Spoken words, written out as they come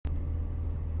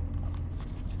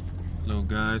Hello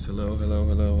guys, hello.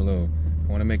 I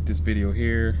want to make this video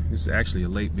here. This is actually a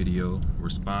late video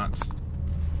response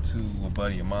to a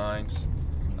buddy of mine's.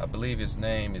 I believe his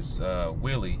name is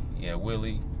Willie. Yeah,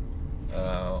 Willie.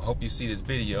 Hope you see this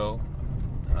video.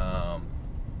 I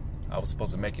was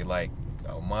supposed to make it like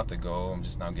a month ago. I'm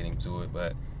just now getting to it,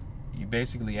 but you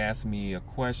basically asked me a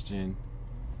question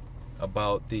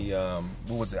about the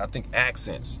what was it? I think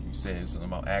accents. You said something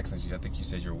about accents. I think you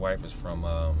said your wife is from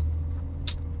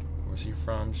where's she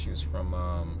from? She was from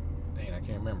dang, I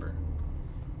can't remember.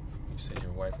 You said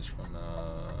your wife is from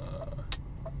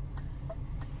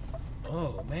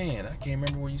oh man, I can't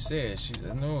remember what you said.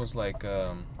 I know it was like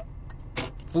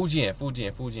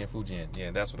Fujian.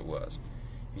 Yeah, that's what it was.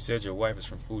 You said your wife is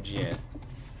from Fujian,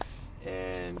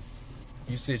 and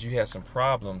you said you had some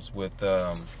problems with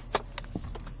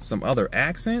some other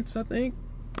accents. I think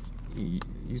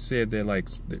you said that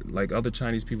like other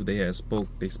Chinese people they spoke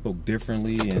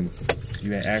differently, and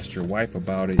you had asked your wife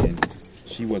about it, and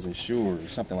she wasn't sure or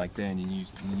something like that, and you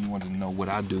wanted to know what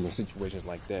I do in situations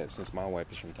like that since my wife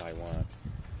is from Taiwan.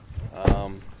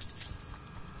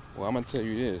 Well, I'm gonna tell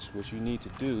you this: what you need to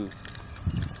do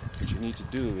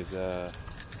is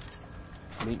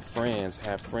meet friends,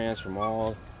 have friends from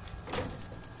all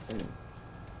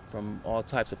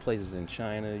types of places in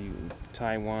China,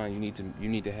 Taiwan. You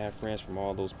need to have friends from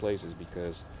all those places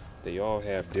because they all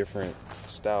have different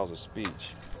styles of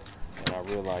speech. And I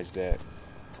realized that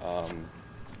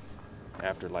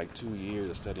after like 2 years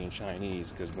of studying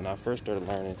Chinese, because when I first started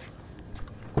learning,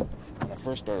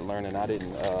 I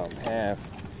didn't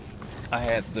I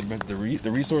had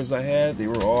the resources I had. They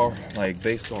were all like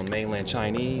based on mainland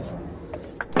Chinese,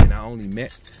 and I only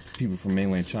met people from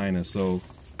mainland China, so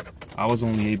I was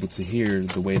only able to hear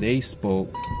the way they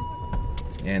spoke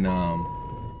and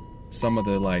some of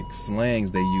the like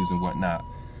slangs they use and whatnot.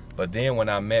 But then when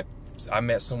I met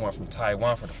someone from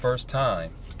Taiwan for the first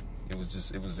time, it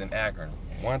was in Akron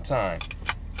one time,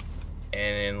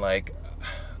 and then like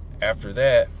after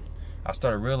that I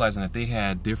started realizing that they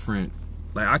had different,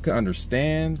 like I could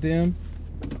understand them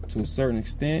to a certain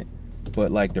extent,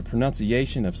 but like the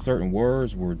pronunciation of certain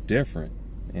words were different,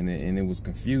 and it was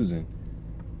confusing.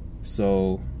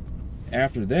 So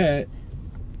after that,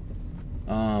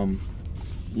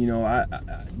 you know,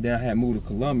 then I had moved to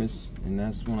Columbus, and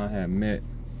that's when I had met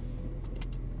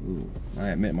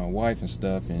my wife and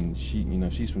stuff, and she, you know,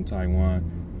 she's from Taiwan,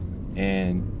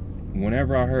 and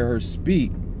whenever I heard her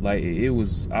speak, like it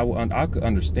was, I could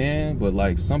understand, but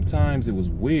like sometimes it was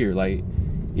weird. Like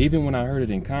even when I heard it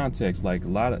in context, like a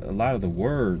lot of the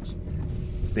words,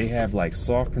 they have like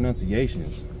soft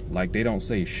pronunciations. Like they don't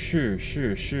say sure,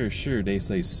 they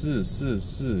say si,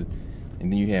 and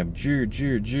then you have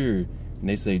jir, and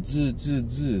they say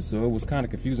zi. So it was kind of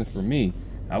confusing for me.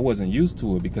 I wasn't used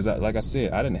to it because, like I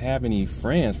said, I didn't have any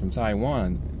friends from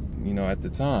Taiwan, you know, at the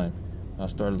time I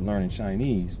started learning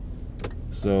Chinese.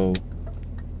 So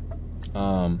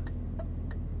I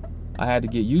had to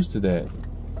get used to that,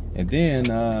 and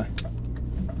then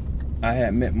I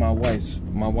had met my wife's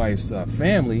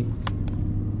family.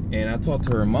 And I talked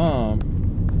to her mom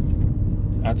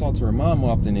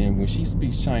often, and when she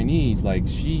speaks Chinese, like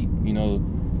she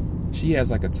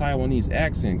has like a Taiwanese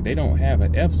accent. They don't have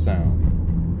an F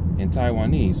sound in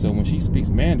Taiwanese. So when she speaks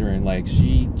Mandarin, like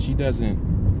she doesn't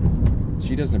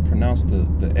pronounce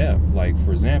the F. Like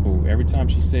for example, every time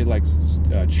she say like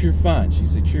 "chi fan," she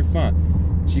say "chi fan."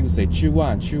 She would say "chi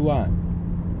wan." She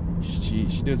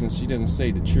doesn't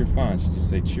say the "chi fan." She just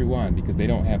say "chi wan" because they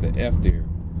don't have the F there.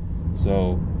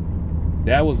 So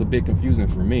that was a bit confusing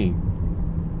for me.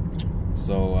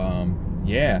 So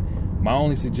yeah, my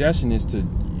only suggestion is to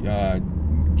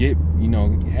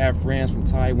have friends from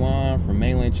Taiwan, from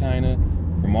mainland China,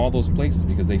 from all those places,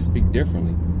 because they speak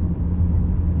differently.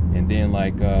 And then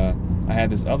like I had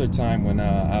this other time when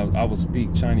I would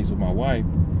speak Chinese with my wife,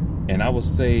 and I would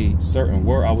say certain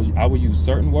words. I would use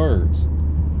certain words,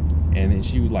 and then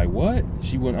she was like, "What?"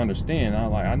 She wouldn't understand. I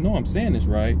was like, "I know I'm saying this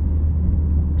right."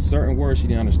 Certain words she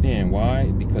didn't understand. Why?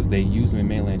 Because they use them in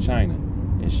mainland China,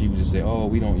 and she would just say, "Oh,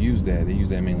 we don't use that. They use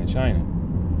that in mainland China."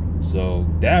 So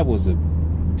that was a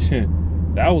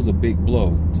big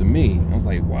blow to me. I was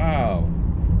like, "Wow,"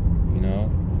 you know.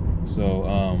 So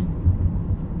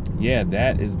yeah,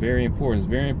 that is very important. It's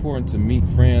very important to meet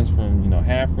friends from,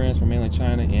 have friends from mainland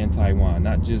China and Taiwan.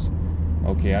 Not just,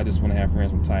 okay, I just want to have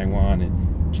friends from Taiwan,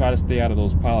 and try to stay out of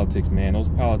those politics, man. Those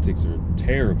politics are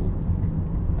terrible.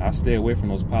 I stay away from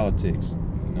those politics.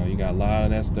 You got a lot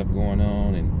of that stuff going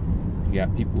on, and you got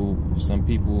some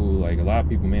people, like a lot of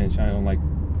people, man, in China don't like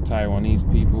Taiwanese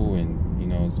people, and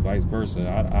it's vice versa.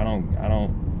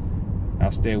 I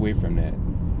stay away from that.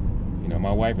 You know,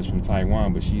 my wife is from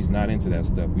Taiwan, but she's not into that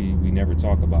stuff. We never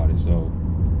talk about it. So,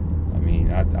 I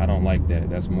mean, I don't like that.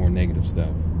 That's more negative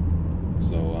stuff.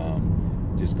 So,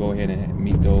 just go ahead and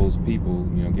meet those people.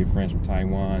 You know, get friends from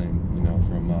Taiwan and, you know,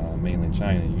 from mainland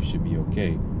China. You should be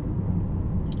okay.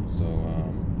 So,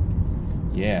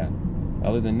 yeah.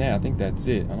 Other than that, I think that's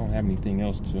it. I don't have anything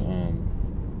else to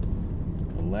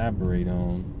elaborate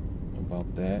on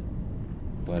about that.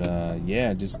 But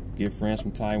yeah, just get friends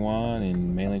from Taiwan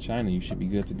and mainland China. You should be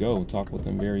good to go. Talk with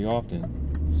them very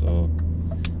often. So,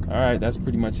 all right, that's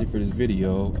pretty much it for this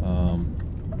video.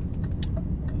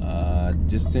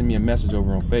 Just send me a message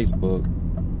over on Facebook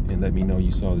and let me know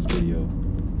you saw this video.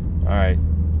 All right,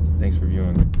 thanks for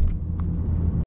viewing.